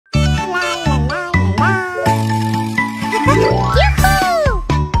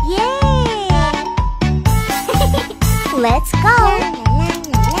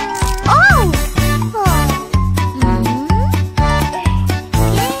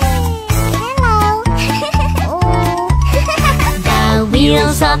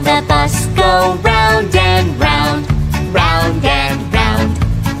wheels on the bus go round and round, round and round,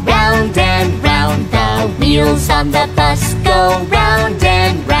 round and round. The wheels on the bus go round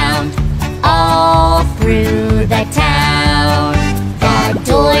and round, all through the town. The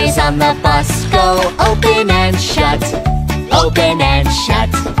doors on the bus go open and shut, open and shut,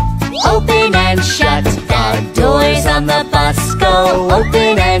 open and shut. The doors on the bus go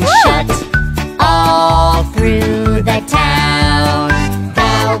open and shut, all through the town.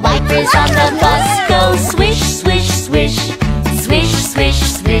 The wipers on the bus go swish, swish, swish, swish, swish,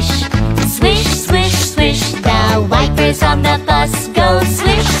 swish, swish, swish, swish. The wipers on the bus go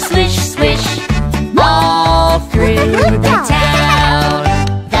swish, swish, swish, all through the town.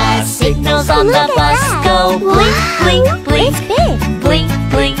 The signals on the bus go blink, blink, blink, blink,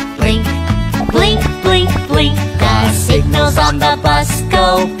 blink, blink, blink, blink, blink. The signals on the bus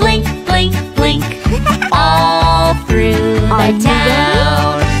go blink, blink, blink, all through the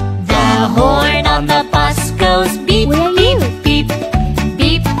town. The horn on the bus goes beep, beep, beep,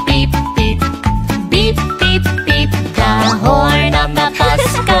 beep, beep, beep, beep, beep, beep. The horn on the bus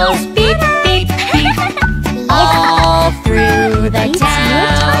goes beep, beep, beep, all through the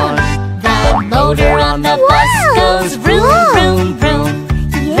town. The motor on the bus goes vroom, vroom, vroom,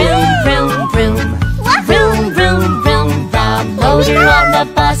 vroom, vroom, vroom, vroom, vroom, vroom. The motor on the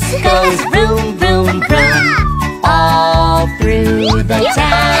bus goes vroom, vroom, vroom, all through the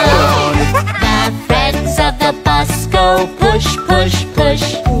town. The friends of the bus go push, push,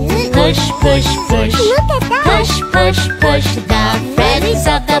 push, push, push, push, push, push, push. The friends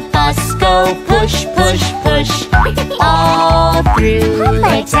of the bus go push, push, push, all through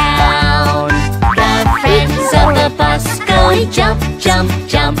the town. The friends of the bus go jump, jump,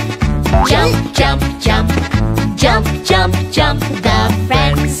 jump, jump, jump, jump, jump, jump, jump. The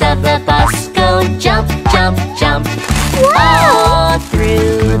friends of the bus go jump, jump, jump, all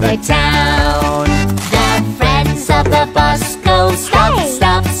through the town. The friends of the bus go stop,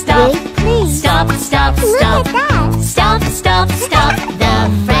 stop, stop, stop, stop, stop, stop, stop, stop. The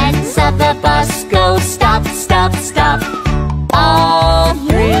friends of the bus go stop, stop, stop, all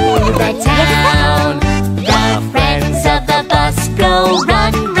through the town. The friends of the bus go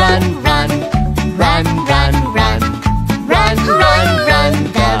run, run, run, run, run, run, run, run, run.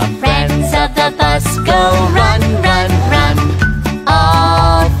 The friends of the bus go run, run, run,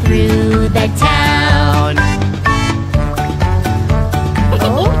 all through the town.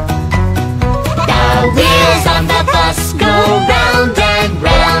 The wheels on the bus go round and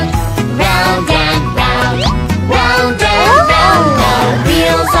round, round and round, round and round. The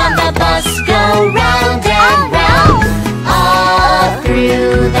wheels on the bus go round and round, all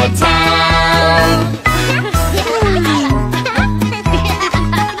through the town.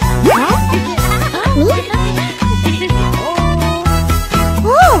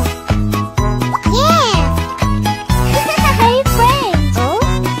 Hey friends!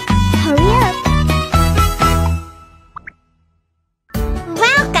 Hurry up!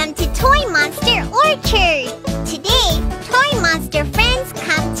 Welcome to Toy Monster Orchard! Today, Toy Monster friends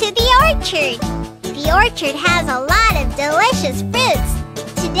come to the orchard. The orchard has a lot of delicious fruits.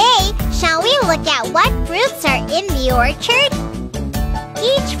 Today, shall we look at what fruits are in the orchard?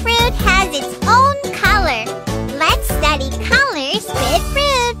 Each fruit has its own color. Let's study colors with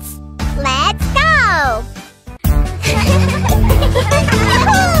fruits. Let's go!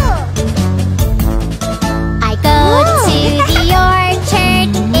 I go to the orchard,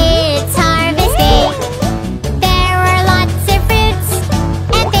 it's harvest day. There are lots of fruits,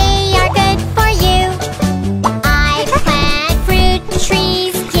 and they are good for you. I plant fruit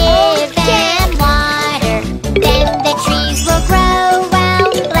trees, give them water, then the trees will grow well.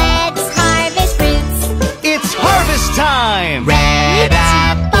 Let's harvest fruits. It's harvest time! Red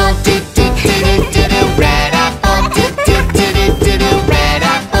apple, do do do do do do. Red apple, do do do do do do. Red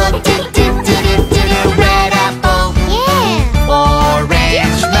apple,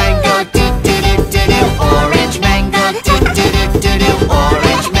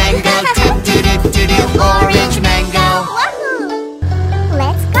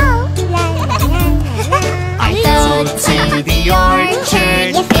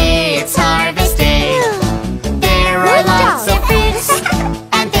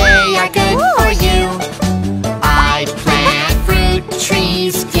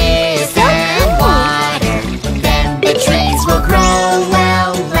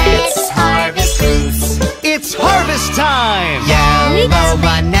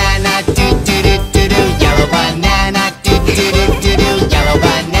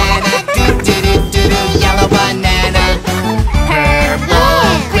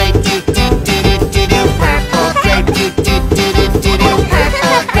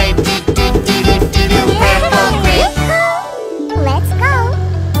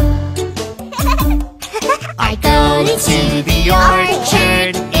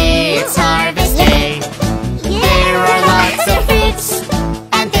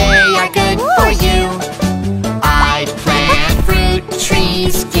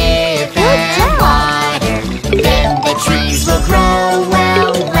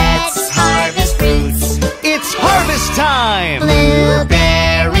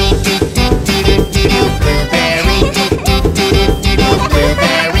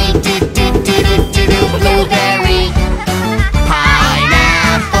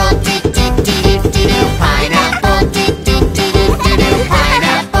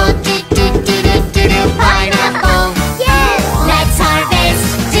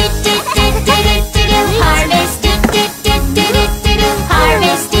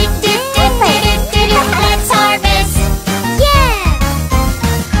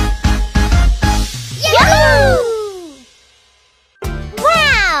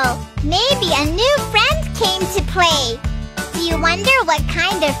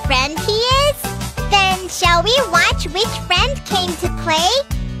 kind of friend he is? Then shall we watch which friend came to play?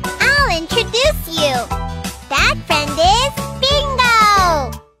 I'll introduce you. That friend is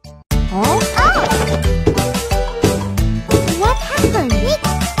Bingo! Oh! What happened?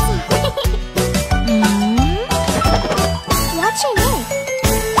 What's your name?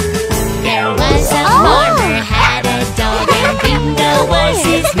 There was a farmer had a dog and Bingo was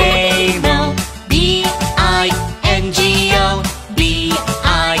his name. Oh, B-I-N-G-O,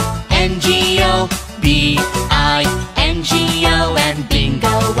 B-I-N-G-O, B-I-N-G-O, and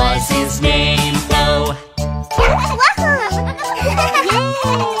Bingo was his name. Oh.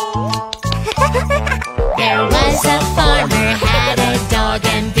 There was a farmer had a dog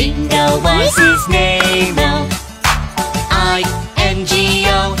and Bingo was his name. Oh,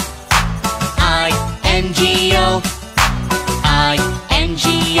 I-N-G-O, I-N-G-O,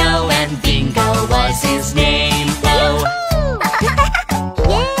 I-N-G-O, and Bingo was his name. Oh.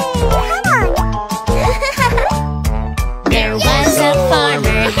 There was a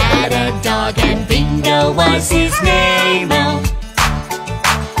farmer had a dog and Bingo was his name. Oh,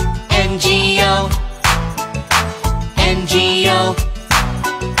 N-G-O, N-G-O,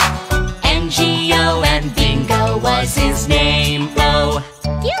 N-G-O, and Bingo was his name. Oh.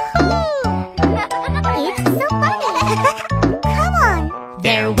 It's so funny! Come on!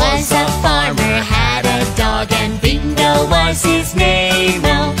 There was a farmer had a dog and Bingo was his name.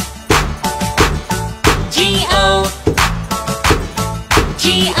 Oh, G-O,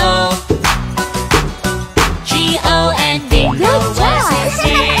 G-O, G-O, and Bingo was his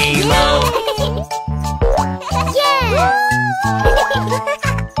name. Oh.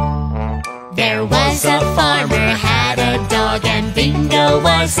 There was a farmer had a dog and Bingo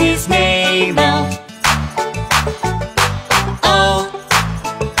was his name. Oh, oh,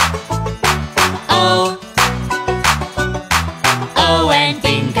 oh, oh, and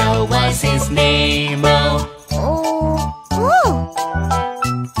Bingo was his name. Oh.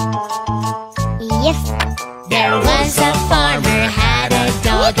 Yes. There was a farmer had a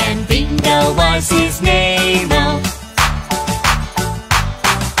dog and Bingo was his name. Oh.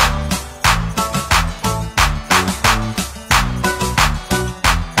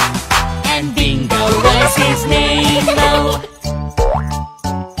 And Bingo was his name. Oh.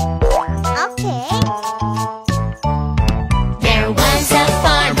 Okay. There was a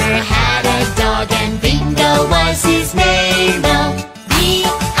farmer had a dog and Bingo was his name. Oh,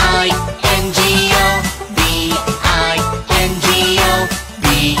 B-I-N-G-O, B-I-N-G-O,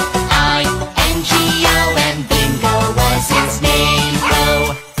 B-I-N-G-O, and Bingo was his name.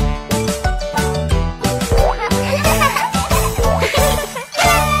 Oh.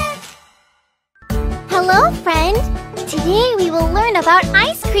 Hello, friend! Today we will learn about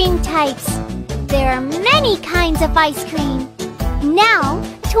ice cream types. There are many kinds of ice cream. Now,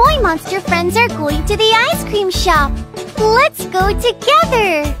 Toy Monster friends are going to the ice cream shop. Let's go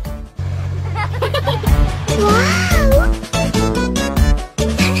together! Wow!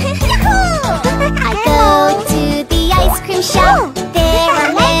 I go to the ice cream shop. There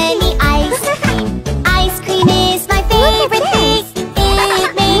are many ice cream. Ice cream is my favorite thing.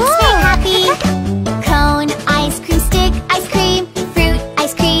 It makes me happy. Cone ice cream, stick ice cream, fruit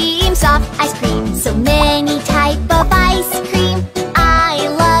ice cream, soft ice cream. So many type of ice cream. I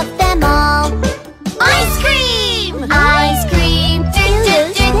love them all. Ice cream! Ice cream! Do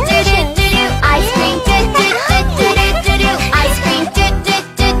do do do do do do. Ice cream! Do do do do do do do. Ice cream! Do do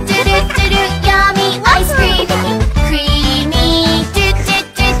do do do do do. Yummy ice cream! Creamy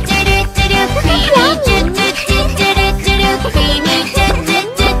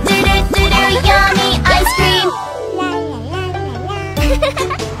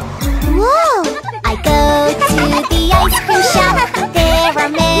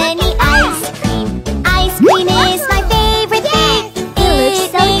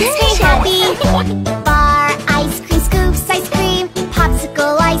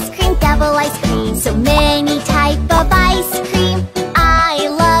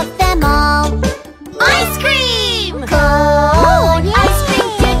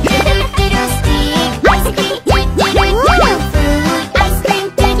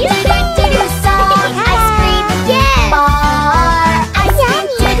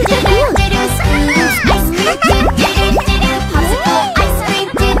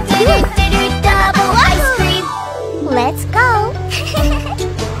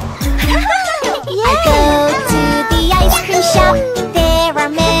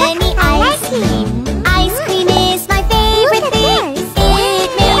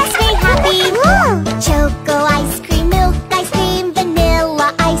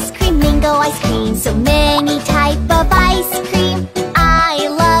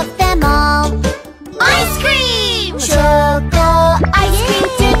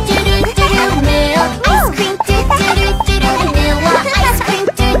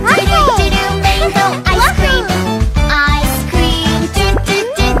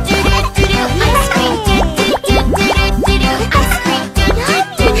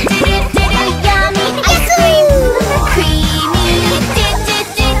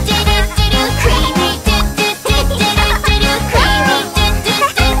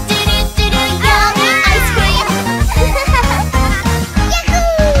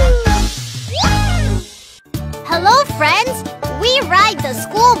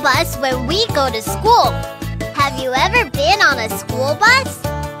when we go to school. Have you ever been on a school bus?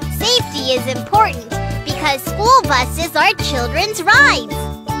 Safety is important because school buses are children's rides.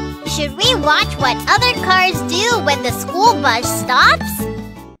 Should we watch what other cars do when the school bus stops?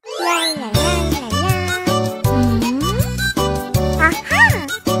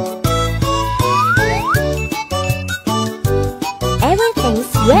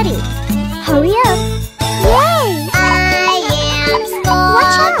 Everything's ready. Hurry up. Yay! I am school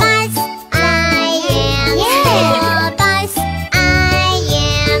bus. I am school bus. I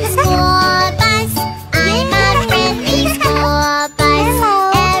am school bus. I'm a friendly school bus.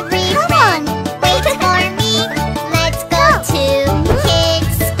 Every friend waits for me. Let's go to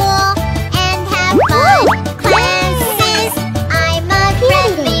kids' school and have fun classes. I'm a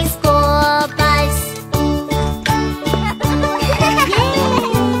friendly school bus.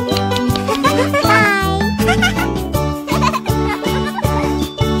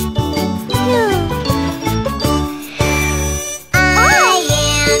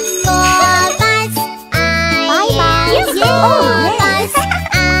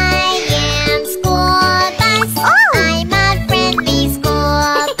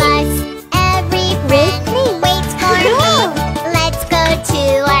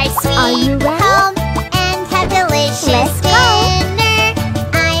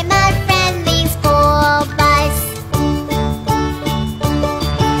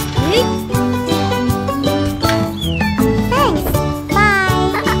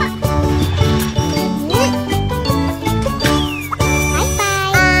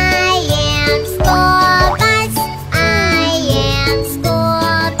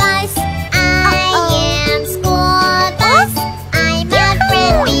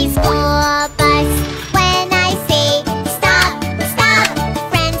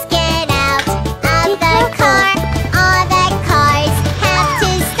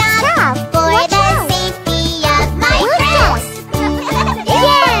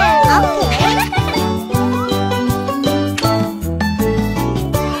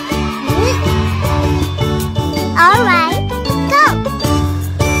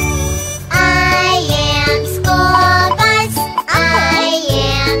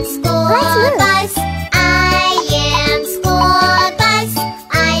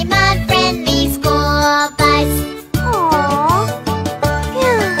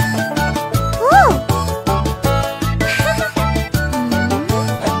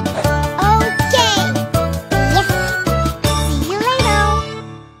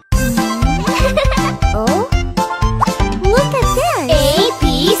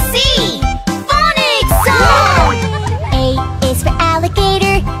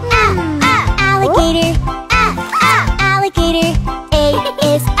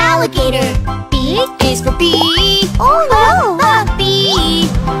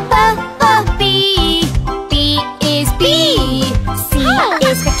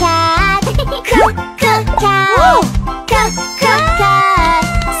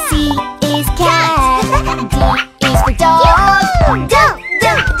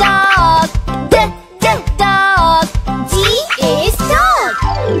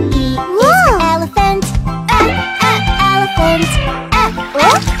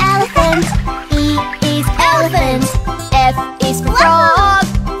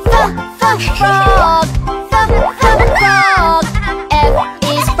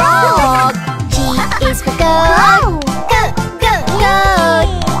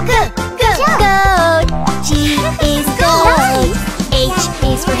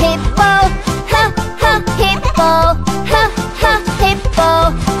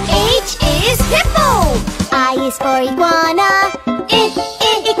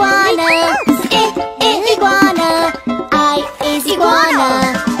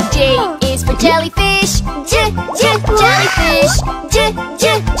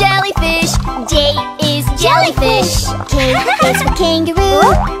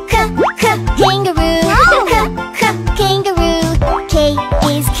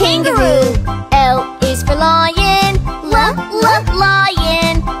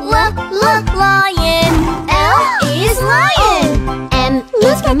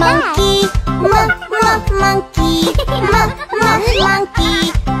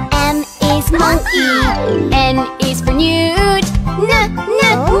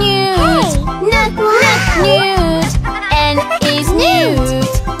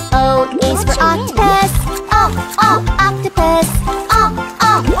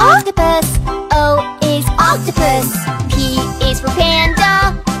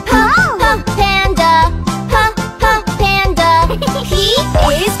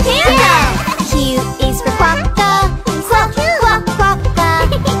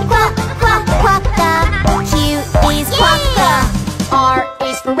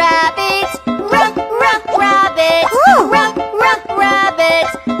 for rabbit. Rabbit. Rabbit.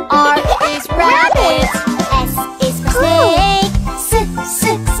 R is rabbit. S is for snake. Snake.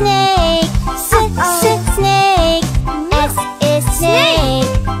 Snake. S is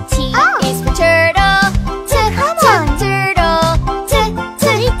snake. T is for turtle. Turtle.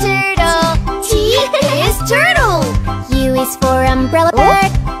 T is turtle. U is for umbrella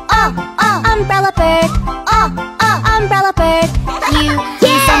bird. Umbrella bird. Umbrella bird. U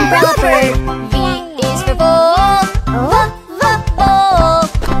is umbrella bird. V is for bull. Bull.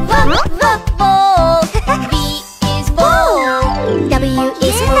 V is bull. W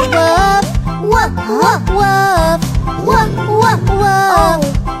is for wolf.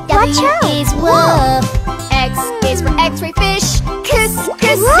 W is wolf. X is for x-ray fish.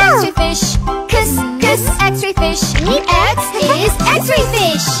 X-ray fish. X-ray fish. X is x-ray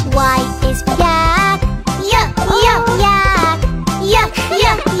fish. Y is for yak. Yak.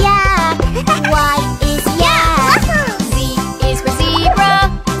 Y is yak. Z is for zebra.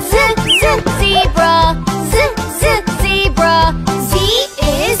 Zebra. Z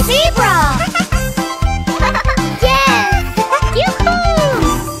is zebra. Yes! Yoo-hoo!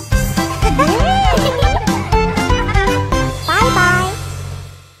 Bye-bye.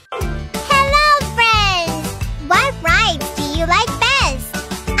 Hello, friends! What rides do you like best?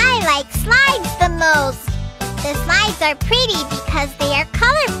 I like slides the most. The slides are pretty because they are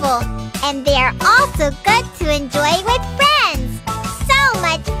colorful, and they are also good to enjoy with friends. So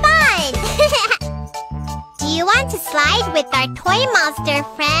much fun! Do you want to slide with our toy monster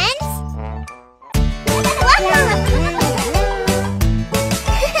friends?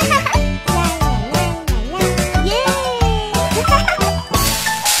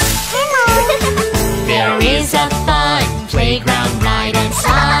 There is a fun playground ride and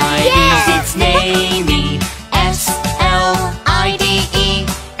slide. Is its name S-L-I-D-E.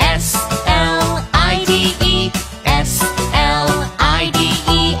 S-L-I-D-E. S-L-I-D-E.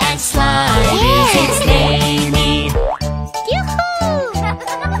 And slide is its name.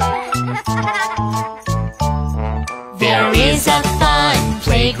 There is a fun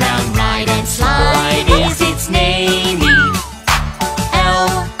playground ride and slide. Is its name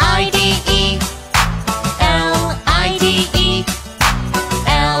L-I-D-E. L-I-D-E.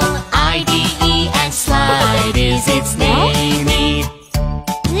 L-I-D-E. And slide is its name.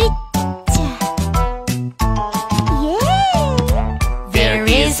 There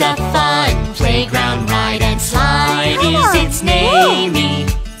is a fun playground ride and slide. Is its name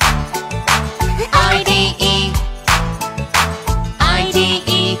I-D-E.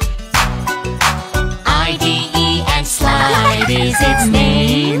 I-D-E. I-D-E. And slide is its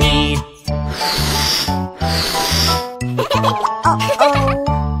name.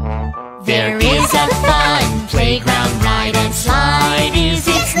 There is a fun playground ride and slide. Is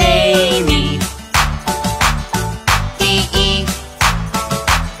its name D-E.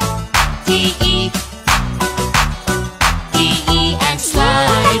 D-E. D-E. And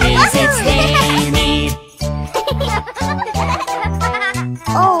slide is its name.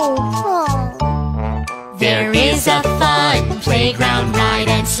 There is a fun playground ride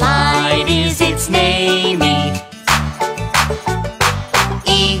and slide. Is its name E.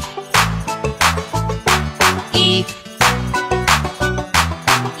 E. E.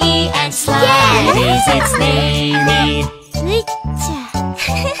 And slide is its name.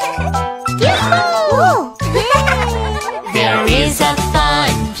 There is a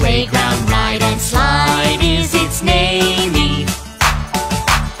fun playground ride and slide. Is its name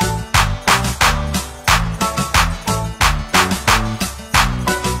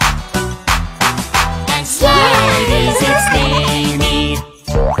and slide is its name.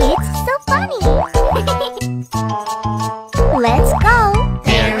 It's so funny. Let's go.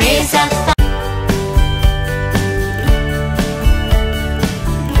 There is a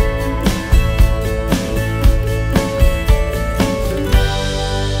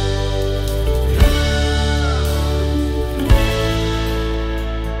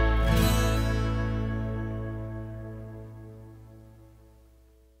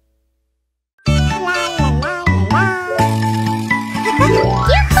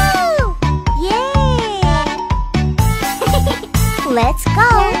Yoo-hoo! Yeah! Let's go!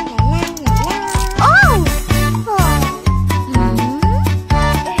 Oh!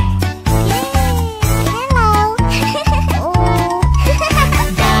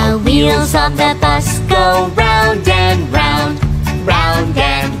 The wheels of the bus go round and round, round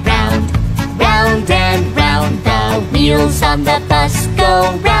and round, round and round. The wheels on the bus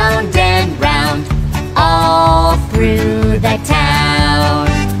go round and round, all through the town.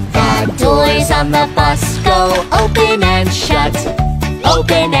 The doors on the bus go open and shut,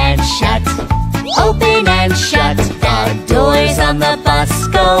 open and shut, open and shut. The doors on the bus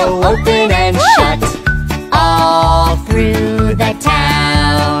go open and shut, all through the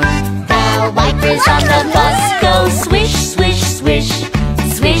town. The wipers on the bus go swish, swish, swish,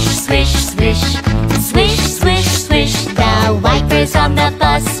 swish, swish, swish, swish, swish, swish. The wipers on the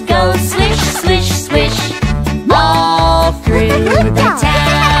bus go swish, swish, swish, all through the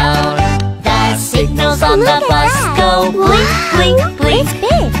town. The signals on the bus go blink, blink, blink,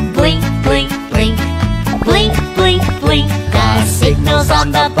 blink, blink, blink, blink, blink, blink. The signals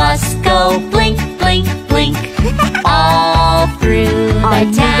on the bus go blink, blink, blink, all through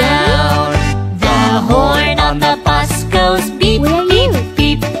the town. The horn on the bus goes beep, beep,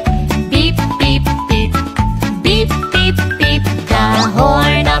 beep, beep, beep, beep, beep, beep, beep. The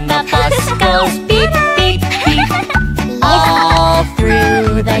horn on the bus goes beep, beep, beep, all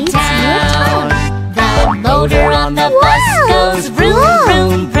through the town. The motor on the bus goes vroom,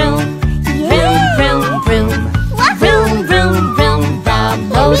 vroom, vroom, vroom, vroom, vroom, vroom, vroom, vroom. The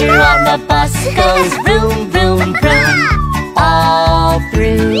motor on the bus goes vroom, vroom, vroom, all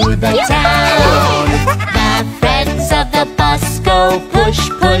through the town. The friends of the bus go push,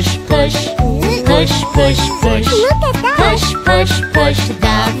 push, push, push, push, push, push, push, push.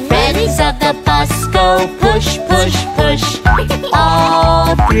 The friends of the bus go push, push, push,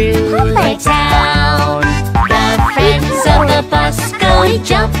 all through the town. The friends of the bus go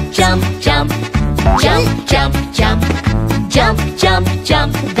jump, jump, jump, jump, jump, jump, jump, jump,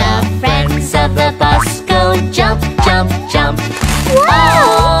 jump. The friends of the bus go jump, jump, jump,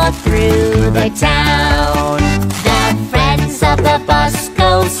 all through the town. The friends of the bus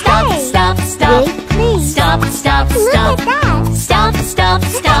go stop, stop, stop, stop, stop, stop, stop, stop,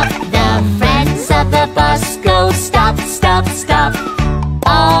 stop. The friends of the bus go stop, stop, stop,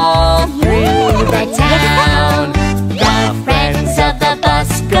 all through the town. The friends of the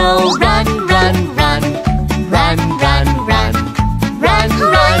bus go run, run, run, run, run, run, run,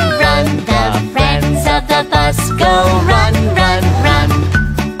 run, run. The friends of the bus go run, run, run,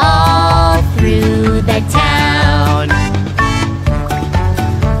 all through the town.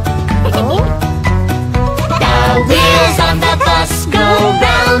 The wheels on the bus go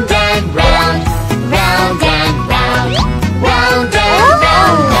round and round, round and round, round and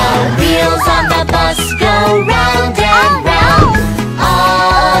round. The wheels on the bus go round and round,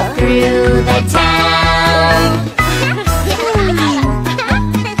 all through the town.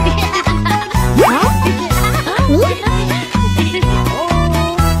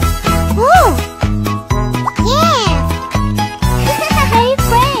 Hey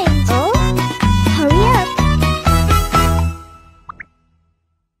friends! Hurry up!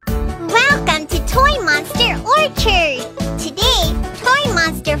 Welcome to Toy Monster Orchard! Today, Toy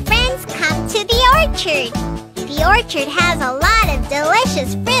Monster friends come to the orchard. The orchard has a lot of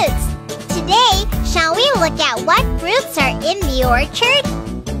delicious fruits. Today, shall we look at what fruits are in the orchard?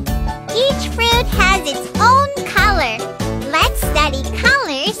 Each fruit has its own color. Let's study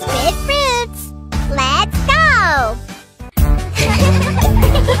colors with fruits. Let's go!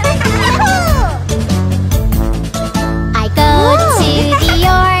 I go to the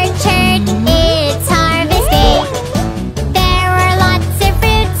orchard, it's harvest day. There are lots of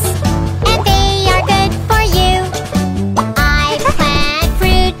fruits, and they are good for you. I plant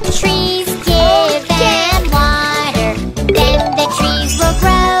fruit trees, give them water, then the trees will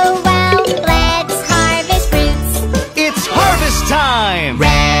grow well. Let's harvest fruits. It's harvest time!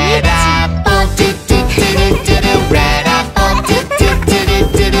 Red apple, do do do do do do. Red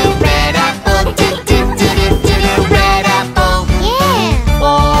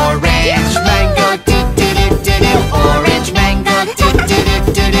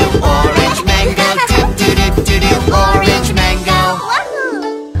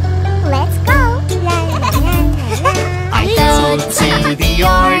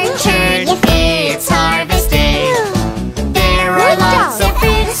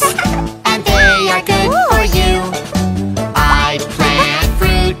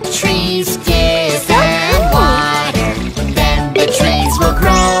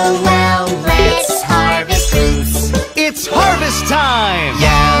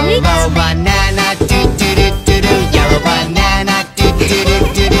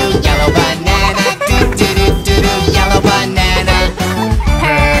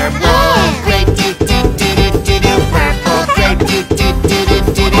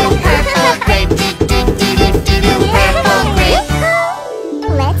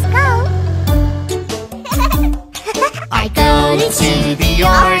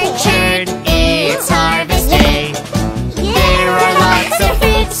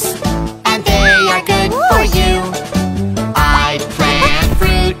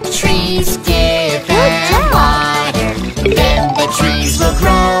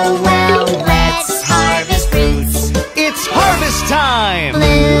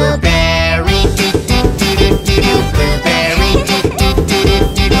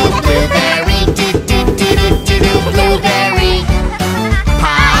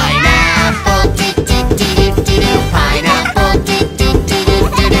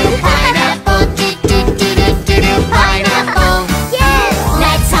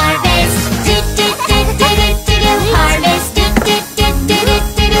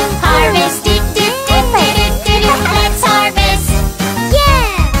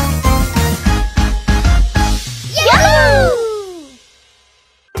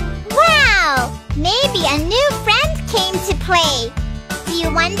Maybe a new friend came to play. Do you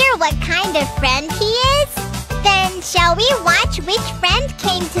wonder what kind of friend he is? Then shall we watch which friend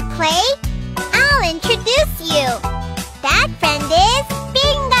came to play? I'll introduce you. That friend is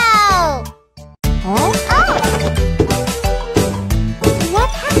Bingo! Oh? What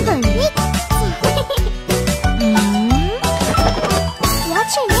happened?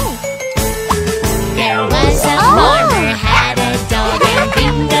 What's your name? There was a farmer had a dog and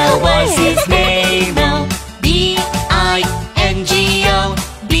Bingo was his name. Oh, B-I-N-G-O,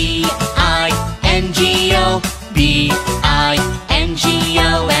 B-I-N-G-O, B-I-N-G-O,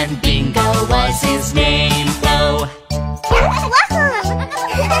 and Bingo was his name. Oh.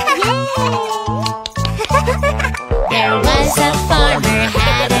 There was a farmer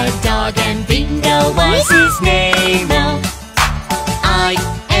had a dog and Bingo was his name. Oh,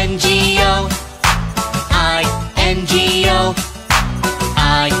 I-N-G-O, I-N-G-O,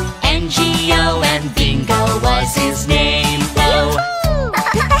 I-N-G-O, and Bingo was his name. Oh.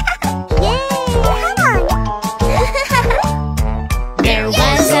 There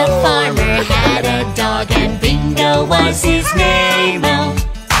was a farmer had a dog and Bingo was his name. Oh,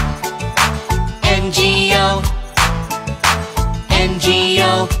 N-G-O,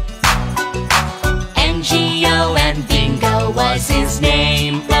 N-G-O, N-G-O, and Bingo was his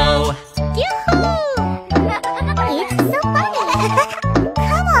name. Oh. It's so funny.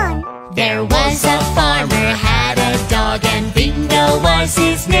 Come on. There was a farmer had a dog and Bingo was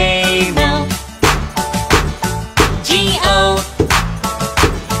his name. Oh, G-O,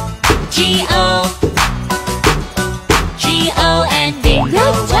 G-O, G-O, and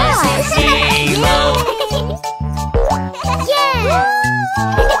Bingo was his name. Oh.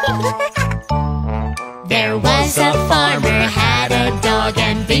 There was a farmer had a dog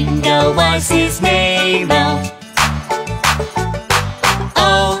and Bingo was his name. Oh,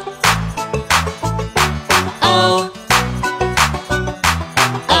 oh, oh,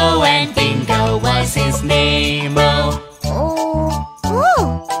 oh, and Bingo was his name. Oh.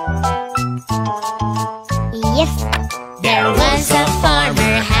 Yes. There was a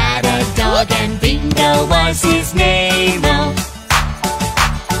farmer had a dog and Bingo was his name. Oh.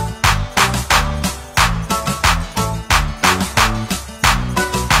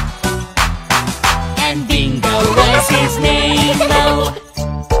 And Bingo was his name. Oh.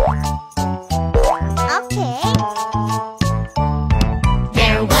 Okay.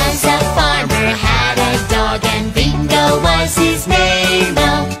 There was a farmer had a dog and Bingo was his name.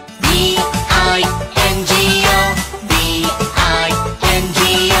 Oh, B-I-N-G-O, B-I-N-G-O,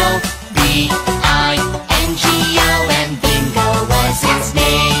 B-I-N-G-O, and Bingo was his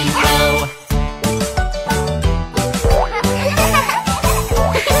name. Oh.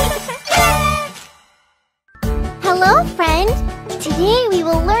 Hello, friend. Today we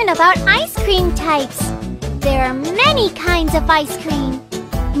will learn about ice cream types. There are many kinds of ice cream.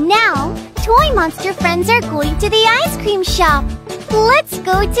 Now, Toy Monster friends are going to the ice cream shop. Let's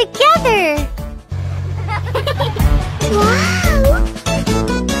go together. Wow!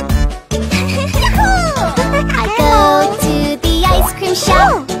 I go to the ice cream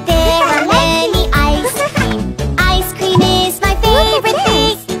shop. There are many ice cream. Ice cream is my favorite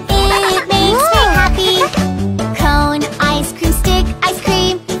thing. It makes me happy. Cone ice cream, stick ice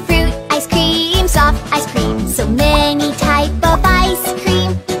cream, fruit ice cream, soft ice cream. So many type of ice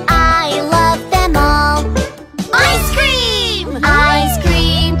cream. I love them all. Ice cream! Ice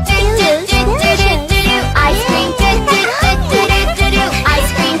cream! Do do do do do do do. Ice cream! Do do do do do do do.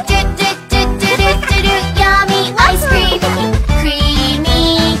 Ice cream! Do do do do do do do. Yummy ice cream! Creamy!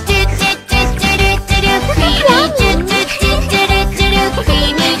 Do do do do do do do. Creamy! Do do do do do do do.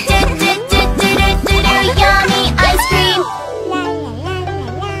 Creamy! Do do do do do do do. Yummy ice cream!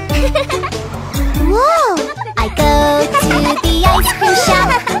 Whoa! I go to the ice cream shop.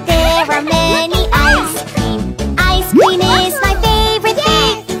 There are many ice cream. Ice cream is my favorite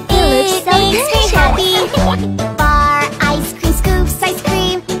thing. It makes me happy. Bar ice cream, scoops ice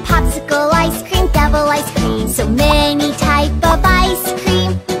cream, popsicle ice cream, double ice cream. So many type of ice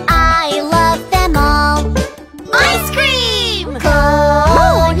cream. I love them all. Ice cream!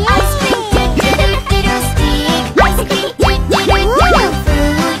 Cone ice cream, do do do do do. Stick ice cream, do do do do do.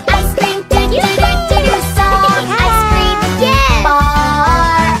 Fruit ice cream, do do do do do. Soft ice cream,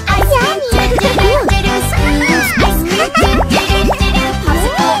 bar ice cream, do do do do do. Scoops ice cream, do do do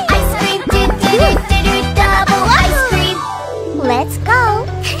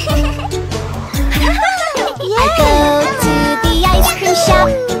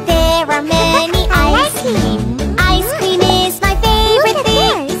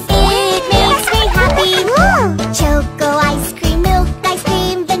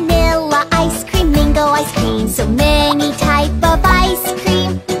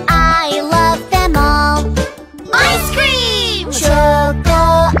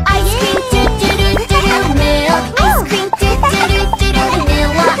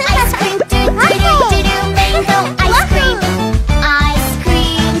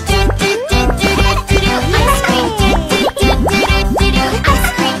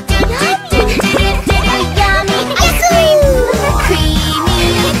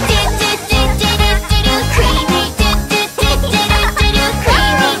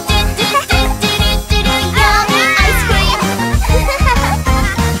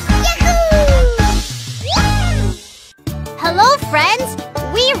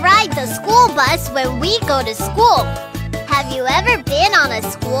the school bus when we go to school. Have you ever been on a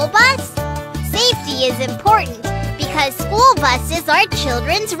school bus? Safety is important because school buses are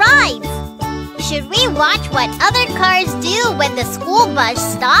children's rides. Should we watch what other cars do when the school bus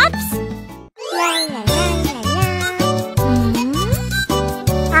stops? La la la la la.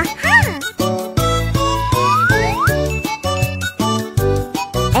 Aha!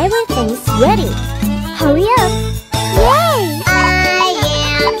 Everything's ready. Hurry up. Yay! I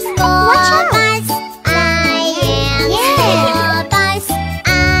am school Watch out. bus. I am school bus. I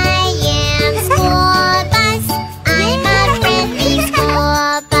am school bus. I'm a friendly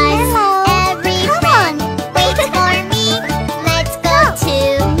school bus. Every friend waits for me. Let's go to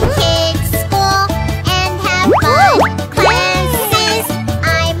kids school and have fun classes.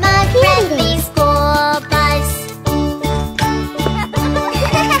 I'm a friendly school bus.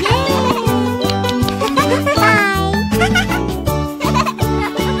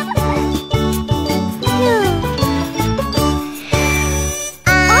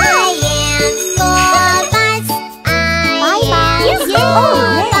 I am school bus. I am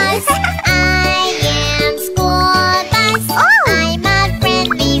school bus. I am school bus. I'm a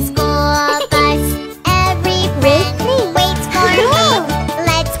friendly school bus. Every friend waits for me.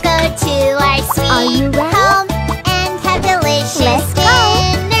 Let's go to our Are you sweet ready? home and have delicious Let's go.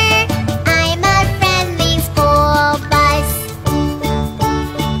 dinner. I'm a friendly school bus.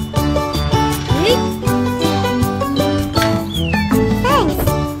 Thanks.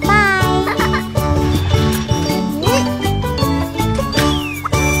 Bye.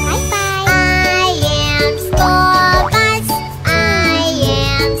 I am school bus. I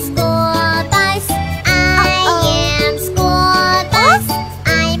am school bus. I am school bus.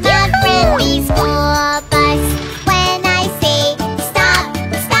 I'm a friendly school bus. When I say stop,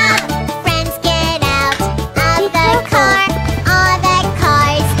 stop, friends get out of the car. All the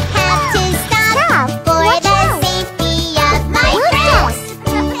cars have to stop for the safety of my friends.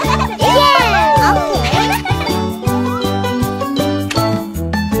 Yeah.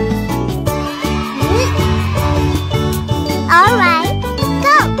 All right.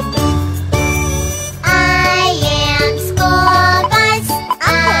 Go. I am school bus.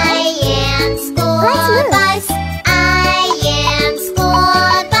 I am school Let's move. bus. I am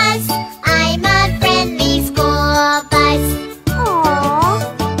school bus. I'm a friendly school bus. Aww.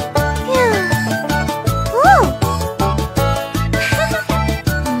 Ooh.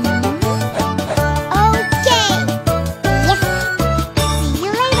 Okay. Yes. See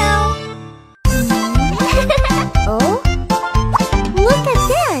you later. Oh. Look at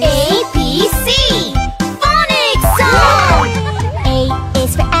this. A, B, C. Phonics song. A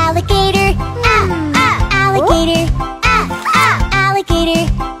is for alligator. Alligator. Alligator.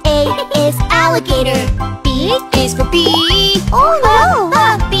 A is alligator. B is for bee. Oh no.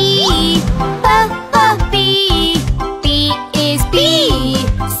 Bee. Bee. B is bee.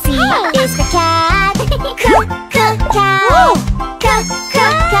 C is for cat. Cat. Whoa. Cat.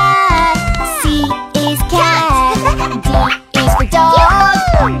 C is cat. D is for dog.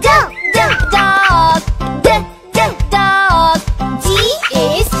 Dog. Dog. D is dog. E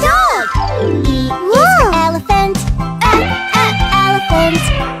is for elephant. Elephant.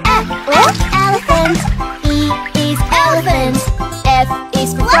 Elephant. E is elephant. F is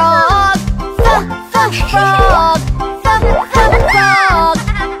for frog. Frog. Frog.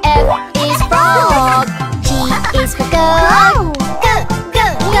 F is frog. G is for goat.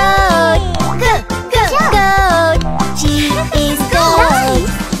 Goat. G is goat.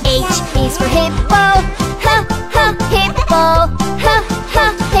 H is for hippo.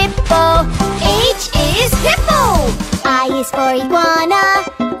 Hippo. H is hippo. I is for iguana.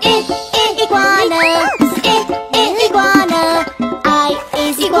 Iguana. Iguana. I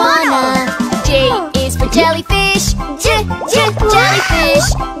is iguana. J is for jellyfish. Jellyfish.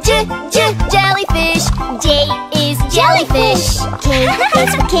 Jellyfish. J is jellyfish. K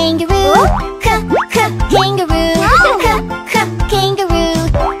is for kangaroo. Kangaroo. Kangaroo.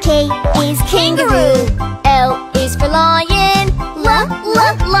 K is kangaroo. L is for lion.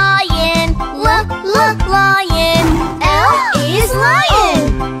 Lion. Lion. L is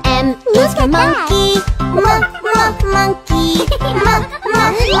lion. M is for monkey. Monkey.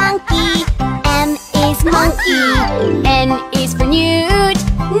 Monkey. M is monkey. N is for newt.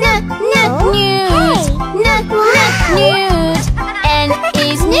 Newt. Newt. N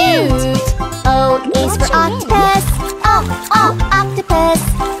is newt. O is for octopus. Octopus.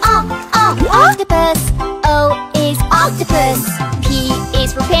 Octopus. O is octopus. P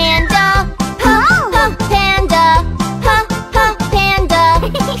is for panda. Panda. Panda.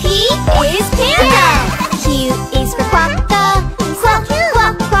 P is panda. Q is for quokka.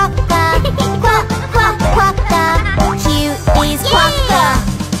 Quokka.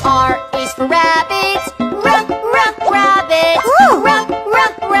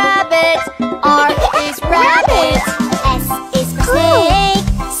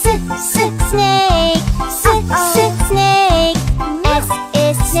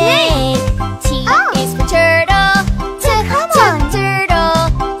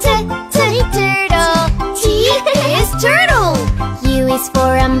 is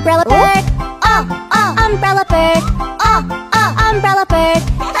for umbrella bird. Oh, oh, umbrella bird. Oh, oh, umbrella bird.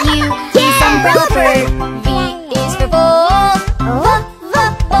 U is umbrella bird. V is for bowl. Bowl.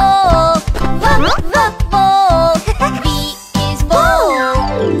 Bowl. V is bowl.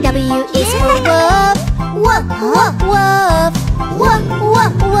 W is for wolf. Wolf.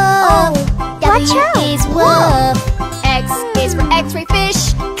 W is wolf. X is for X-ray fish.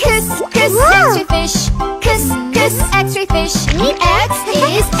 X-ray fish. X-ray fish. X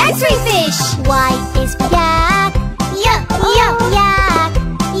is X-ray fish. Y is for yak. Yak.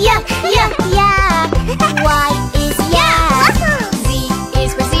 Y is yak. Z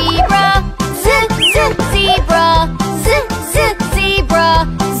is for zebra. Zebra.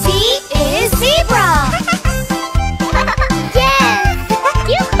 Z is zebra. Yes!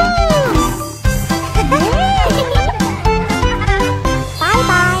 Yoo-hoo!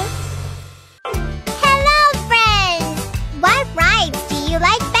 Bye-bye. Hello, friends! What rides do you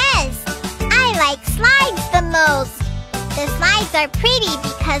like best? I like slides the most. The slides are pretty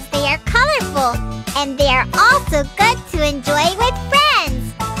because they are colorful, and they are also good to enjoy with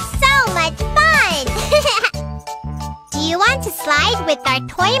friends. So much fun! Do you want to slide with our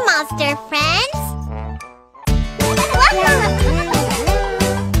toy monster friends?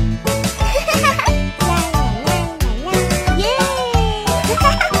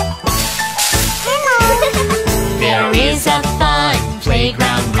 There is a fun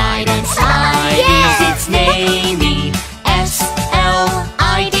playground ride and slide. Is its name S-L-I-D-E.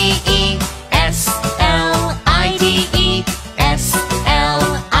 S-L-I-D-E.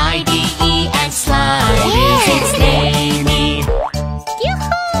 S-L-I-D-E. And slide is its name.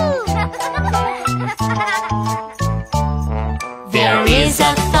 There is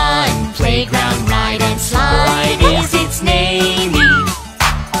a fun playground ride and slide. Is its name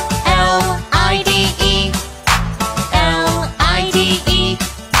L-I-D-E. L-I-D-E.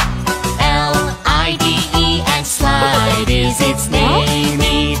 L-I-D-E. And slide is its name.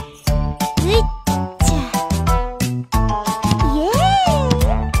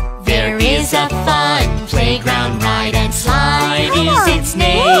 There is a fun playground ride and slide. Is its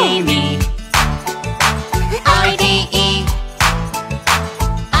name I-D-E.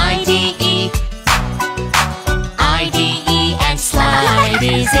 I-D-E. I-D-E. And slide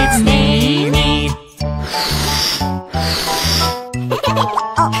is its name.